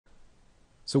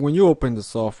So when you open the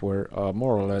software,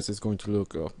 more or less it's going to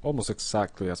look almost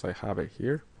exactly as I have it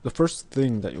here. The first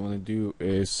thing that you want to do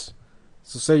is,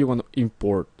 so say you want to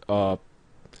import a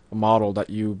model that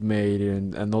you made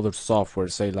in another software,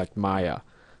 say like Maya.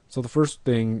 So the first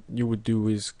thing you would do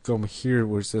is come here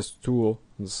where it says tool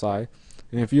on the side,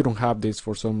 and if you don't have this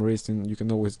for some reason, you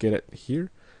can always get it here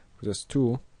where it says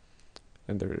tool,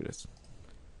 and there it is.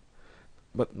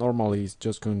 But normally it's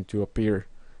just going to appear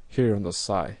here on the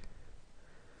side.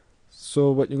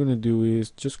 So what you're going to do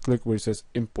is just click where it says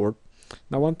import.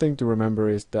 Now one thing to remember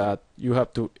is that you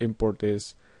have to import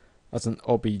this as an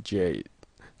OBJ.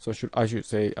 So I should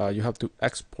say you have to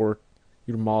export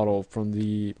your model from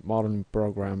the modeling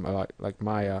program like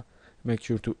Maya. Make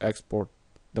sure to export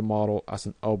the model as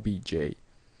an OBJ.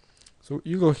 So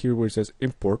you go here where it says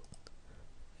import.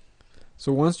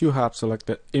 So once you have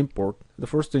selected import, the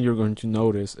first thing you're going to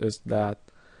notice is that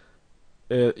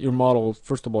your model,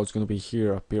 first of all, is going to be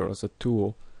here, appear as a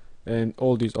tool, and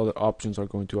all these other options are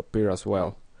going to appear as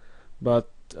well. But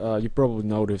you probably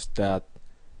noticed that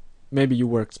maybe you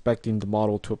were expecting the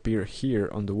model to appear here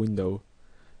on the window.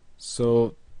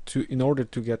 So in order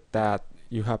to get that,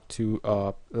 you have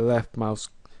to left mouse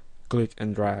click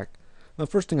and drag. Now,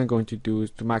 the first thing I'm going to do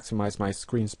is to maximize my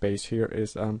screen space here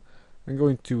is I'm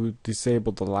going to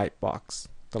disable the lightbox.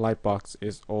 The lightbox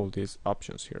is all these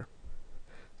options here.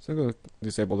 So I'm going to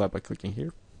disable that by clicking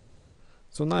here.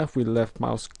 So now if we left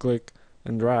mouse click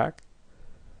and drag,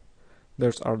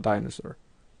 there's our dinosaur.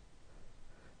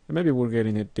 And maybe we're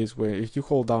getting it this way. If you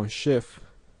hold down shift,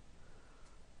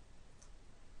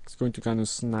 it's going to kind of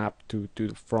snap to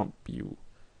the front view,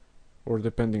 or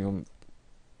depending on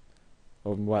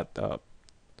what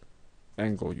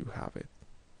angle you have it.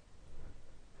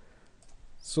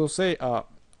 So say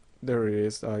there it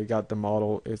is, I got the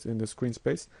model is in the screen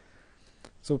space.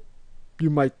 So you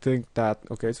might think that,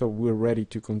 okay, so we're ready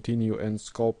to continue and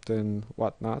sculpt and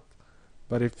whatnot.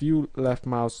 But if you left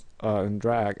mouse and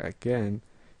drag again,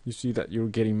 you see that you're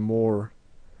getting more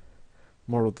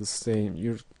of the same.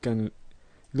 You're kind of, it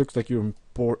looks like you're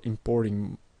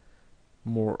importing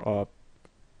more of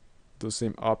the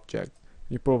same object.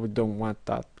 You probably don't want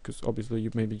that, because obviously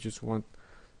you maybe just want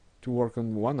to work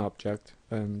on one object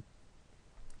and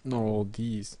not all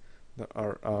these that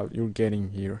are you're getting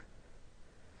here.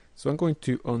 So I'm going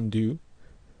to undo,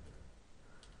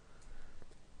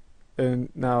 and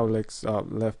now let's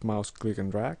left mouse click and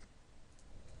drag.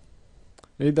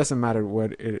 It doesn't matter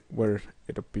where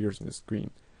it appears in the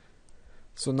screen.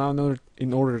 So now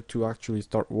in order to actually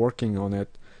start working on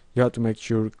it, you have to make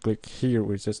sure to click here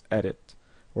where it says edit,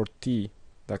 or T,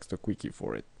 that's the quickie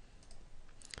for it.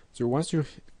 So once you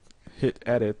hit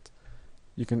edit,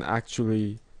 you can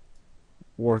actually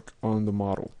work on the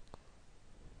model,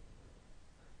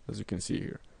 as you can see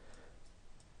here.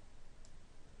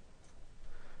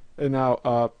 And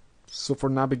now so for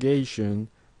navigation,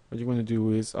 what you're going to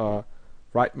do is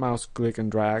right mouse click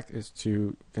and drag is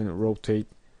to kind of rotate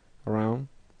around.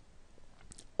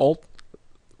 Alt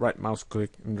right mouse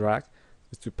click and drag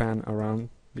is to pan around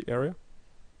the area.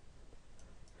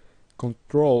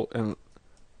 Control and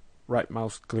right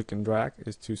mouse click and drag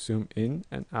is to zoom in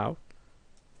and out.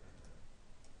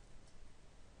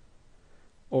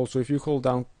 Also, if you hold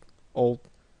down Alt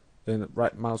then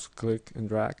right mouse click and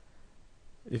drag,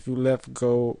 if you left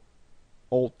go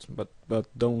Alt but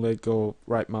don't let go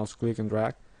right mouse click and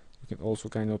drag, you can also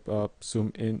kind of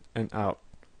zoom in and out.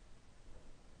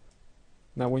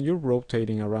 Now when you're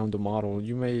rotating around the model,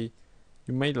 you may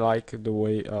like the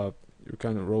way you're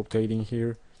kind of rotating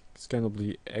here. It's kind of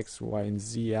the X, Y, and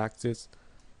Z axis.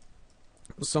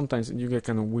 Sometimes you get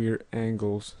kind of weird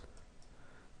angles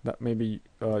that maybe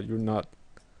you're not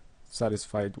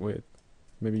satisfied with.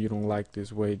 Maybe you don't like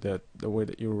this way, the way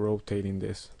that you're rotating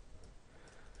this.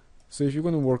 So if you're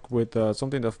going to work with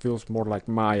something that feels more like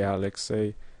Maya, let's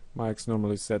say Maya's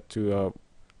normally set to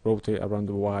rotate around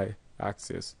the Y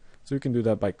axis. So you can do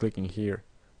that by clicking here.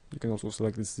 You can also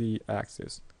select the Z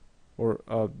axis, or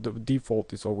the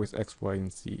default is always X, Y,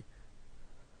 and Z.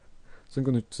 So I'm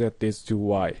going to set this to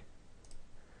Y,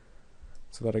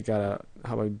 so that I gotta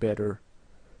have a better.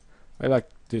 I like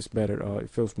this better. It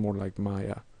feels more like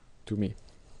Maya to me.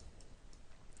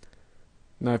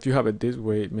 Now if you have it this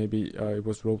way, maybe it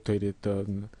was rotated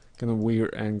kind of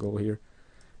weird angle here.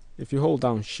 If you hold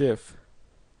down shift,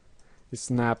 it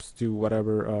snaps to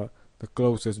whatever the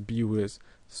closest view is.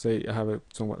 Say I have it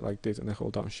somewhat like this and I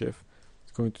hold down shift,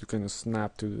 it's going to kind of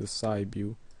snap to the side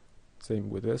view. Same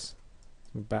with this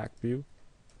back view.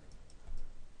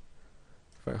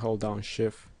 If I hold down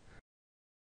shift,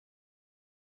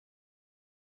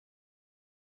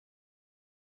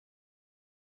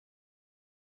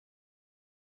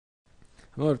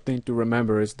 Another thing to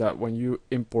remember is that when you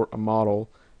import a model,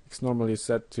 it's normally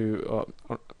set to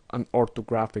an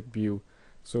orthographic view.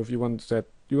 So if you want to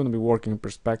be working in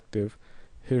perspective,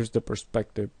 here's the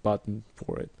perspective button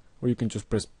for it, or you can just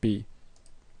press P.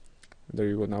 There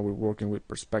you go. Now we're working with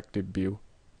perspective view.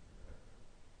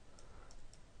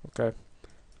 Okay.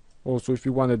 Also, if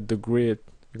you wanted the grid,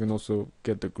 you can also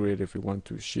get the grid if you want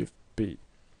to Shift P,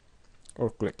 or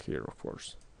click here, of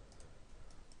course.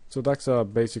 So that's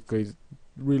basically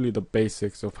really the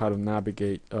basics of how to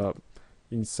navigate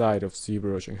inside of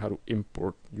ZBrush and how to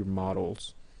import your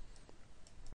models.